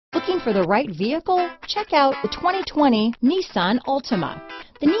Looking for the right vehicle? Check out the 2020 Nissan Altima.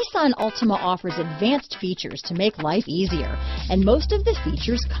 The Nissan Altima offers advanced features to make life easier, and most of the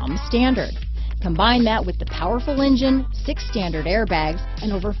features come standard. Combine that with the powerful engine, 6 standard airbags,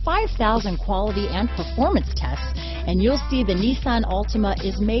 and over 5,000 quality and performance tests, and you'll see the Nissan Altima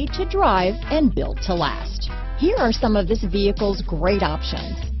is made to drive and built to last. Here are some of this vehicle's great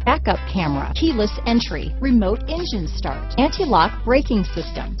options: backup camera, keyless entry, remote engine start, anti-lock braking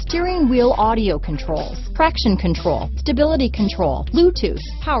system, steering wheel audio controls, traction control, stability control, Bluetooth,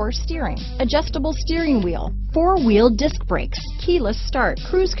 power steering, adjustable steering wheel, 4-wheel disc brakes, keyless start,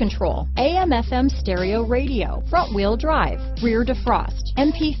 cruise control, AM/FM stereo radio, front wheel drive, rear defrost,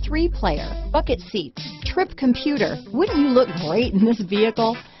 MP3 player, bucket seats, trip computer. Wouldn't you look great in this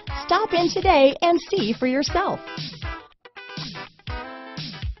vehicle? Stop in today and see for yourself.